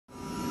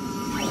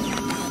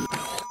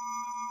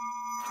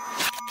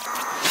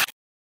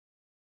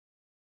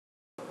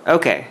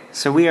Okay,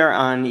 so we are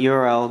on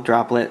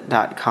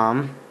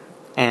urldroplet.com,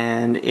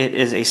 and it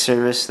is a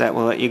service that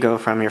will let you go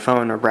from your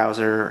phone or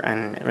browser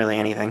and really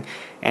anything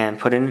and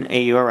put in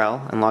a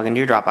URL and log into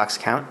your Dropbox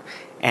account,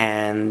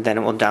 and then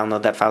it will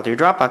download that file to your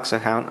Dropbox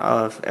account,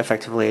 of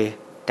effectively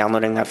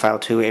downloading that file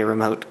to a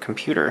remote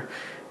computer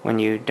when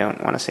you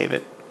don't want to save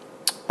it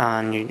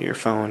on your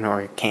phone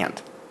or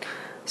can't.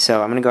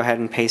 So I'm going to go ahead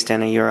and paste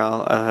in a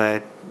URL of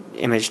an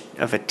image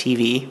of a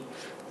TV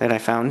that I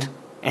found,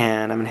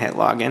 and I'm going to hit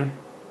login.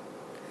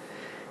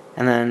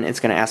 And then it's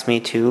going to ask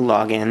me to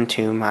log in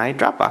to my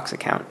Dropbox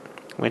account,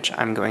 which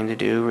I'm going to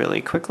do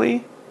really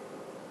quickly.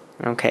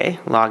 Okay,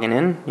 logging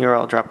in.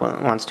 URL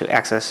Droplet wants to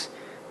access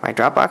my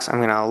Dropbox. I'm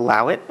going to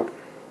allow it.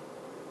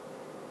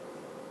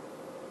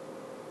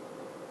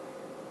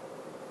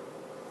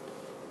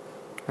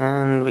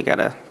 And we got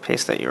to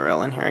paste that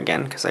URL in here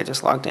again because I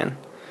just logged in.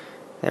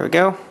 There we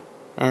go.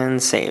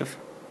 And save.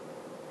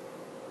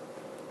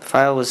 The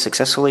file was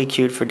successfully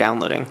queued for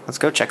downloading. Let's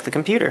go check the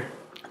computer.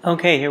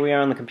 Okay, here we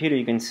are on the computer.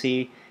 You can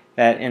see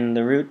that in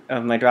the root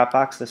of my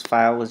Dropbox, this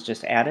file was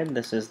just added.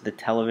 This is the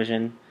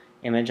television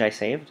image I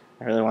saved.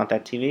 I really want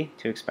that TV,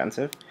 too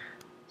expensive.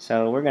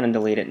 So we're going to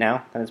delete it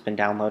now that it's been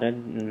downloaded,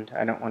 and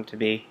I don't want to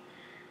be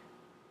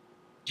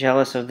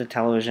jealous of the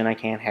television I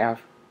can't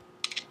have.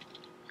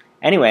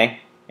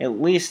 Anyway,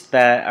 at least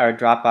that our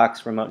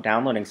Dropbox remote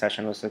downloading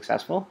session was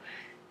successful.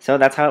 So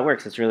that's how it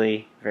works. It's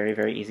really very,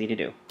 very easy to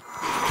do.